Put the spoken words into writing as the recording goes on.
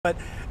But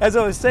as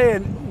I was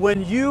saying,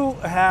 when you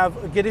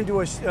get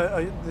into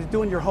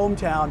doing your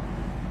hometown,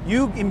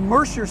 you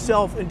immerse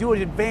yourself and do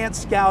an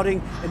advanced scouting,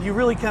 and you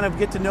really kind of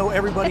get to know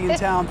everybody in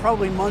town,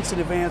 probably months in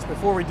advance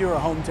before we do our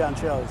hometown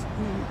shows.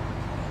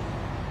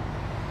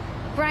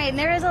 Brian,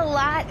 there is a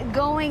lot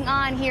going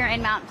on here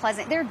in Mount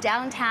Pleasant. Their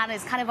downtown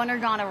has kind of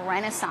undergone a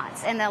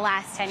renaissance in the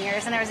last 10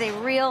 years, and there's a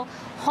real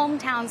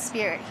hometown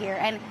spirit here.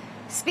 And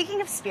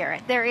speaking of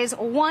spirit, there is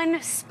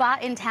one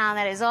spot in town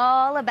that is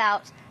all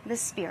about the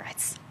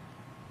spirits.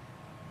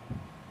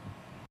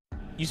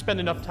 You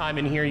spend enough time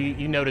in here,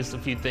 you notice a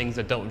few things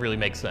that don't really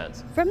make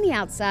sense. From the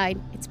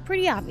outside, it's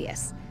pretty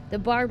obvious. The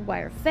barbed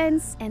wire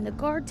fence and the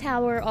guard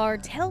tower are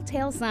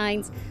telltale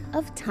signs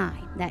of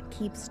time that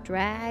keeps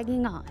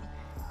dragging on.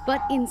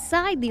 But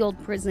inside the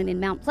old prison in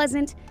Mount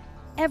Pleasant,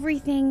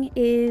 everything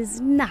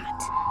is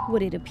not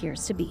what it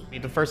appears to be.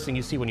 The first thing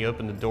you see when you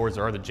open the doors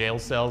are the jail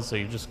cells,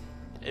 so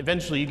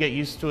eventually you get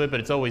used to it, but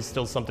it's always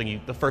still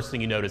the first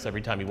thing you notice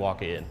every time you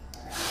walk in.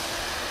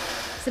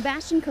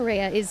 Sebastian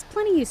Correa is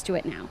plenty used to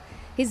it now.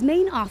 His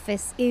main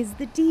office is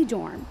the D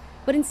dorm,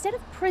 but instead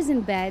of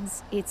prison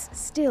beds, it's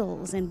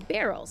stills and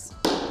barrels.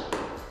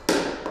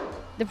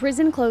 The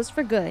prison closed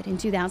for good in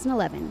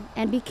 2011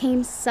 and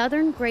became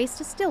Southern Grace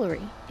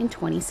Distillery in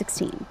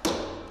 2016.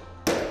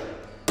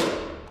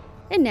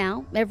 And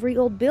now, every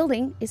old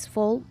building is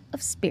full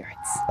of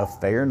spirits. A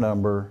fair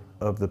number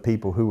of the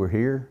people who were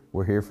here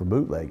for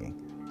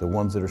bootlegging. The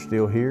ones that are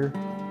still here,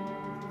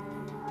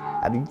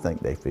 how do you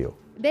think they feel?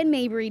 Ben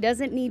Mabry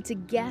doesn't need to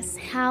guess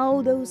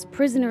how those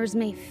prisoners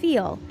may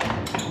feel.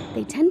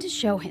 They tend to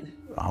show him.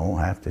 I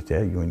won't have to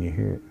tell you when you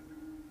hear it.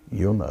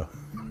 You'll know.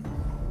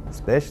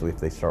 Especially if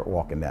they start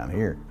walking down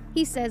here.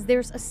 He says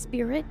there's a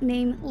spirit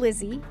named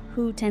Lizzie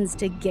who tends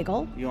to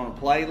giggle. You want to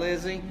play,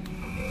 Lizzie?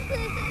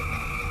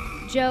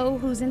 Joe,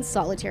 who's in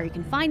solitary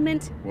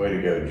confinement. Way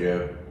to go,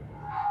 Joe.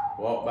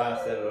 Walk by,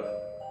 set it up.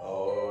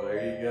 Oh,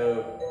 there you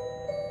go.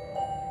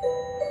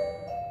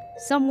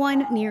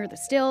 Someone near the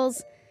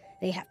stills.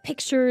 They have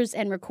pictures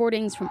and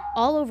recordings from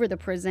all over the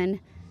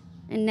prison.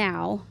 And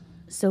now,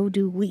 so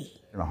do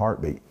we. In a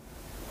heartbeat.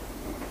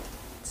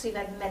 So you've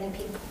had many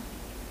people.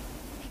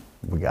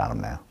 We got them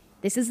now.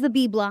 This is the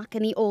B block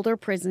in the older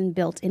prison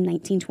built in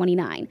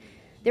 1929.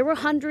 There were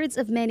hundreds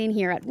of men in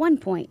here at one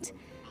point,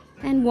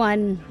 and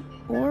one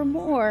or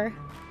more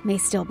may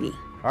still be.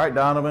 All right,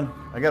 Donovan,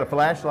 I got a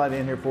flashlight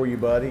in here for you,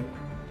 buddy.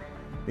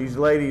 These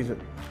ladies,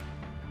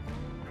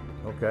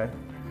 okay.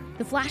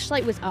 The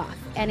flashlight was off,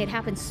 and it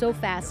happened so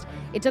fast,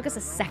 it took us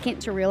a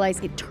second to realize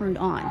it turned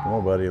on. Come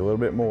on, buddy, a little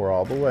bit more,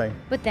 all the way.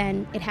 But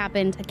then it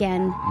happened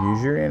again.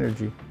 Use your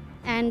energy.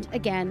 And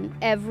again,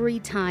 every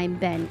time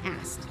Ben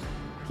asked.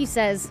 He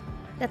says,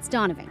 that's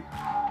Donovan.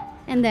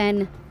 And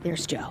then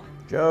there's Joe.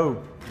 Joe.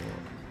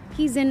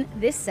 He's in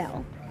this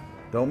cell.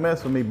 Don't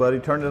mess with me, buddy.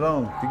 Turn it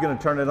on. If you're going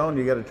to turn it on,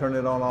 you got to turn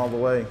it on all the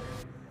way.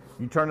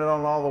 You turn it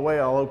on all the way,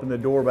 I'll open the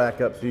door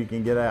back up so you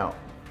can get out.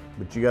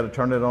 But you got to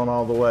turn it on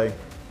all the way.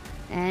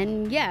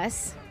 And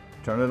yes,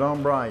 turn it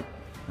on bright,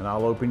 and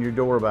I'll open your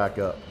door back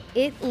up.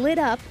 It lit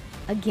up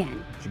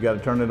again. But you got to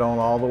turn it on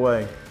all the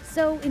way.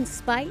 So in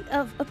spite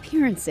of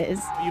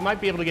appearances, you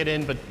might be able to get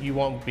in, but you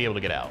won't be able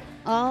to get out.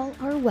 All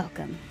are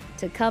welcome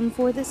to come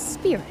for the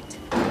spirit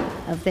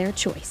of their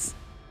choice.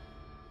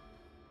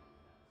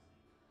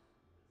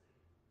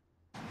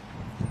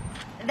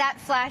 That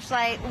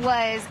flashlight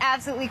was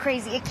absolutely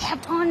crazy. It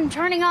kept on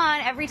turning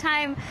on every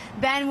time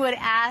Ben would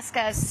ask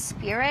a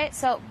spirit.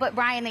 But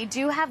Brian, they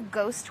do have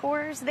ghost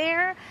tours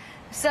there.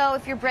 So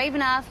if you're brave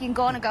enough, you can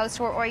go on a ghost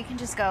tour, or you can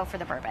just go for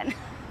the bourbon.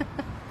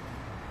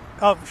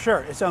 Oh, sure.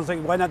 It sounds like,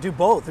 why not do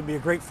both? It'd be a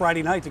great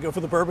Friday night to go for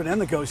the bourbon and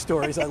the ghost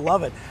stories. I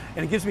love it.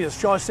 And it gives me a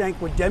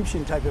Shawshank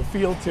Redemption type of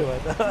feel to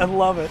it. I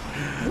love it.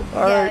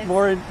 All right,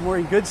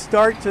 Maureen, good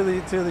start to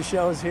the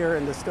shows here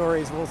and the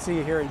stories. We'll see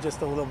you here in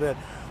just a little bit.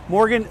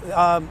 Morgan,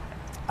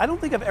 I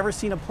don't think I've ever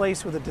seen a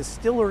place with a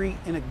distillery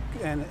in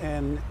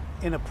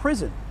a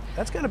prison.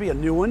 That's got to be a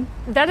new one.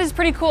 That is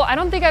pretty cool. I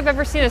don't think I've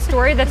ever seen a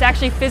story that's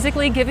actually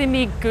physically giving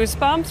me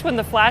goosebumps when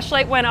the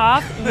flashlight went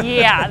off.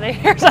 Yeah, the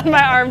hairs on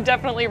my arm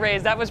definitely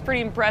raised. That was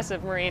pretty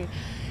impressive, Maureen.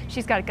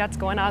 She's got guts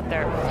going out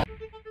there.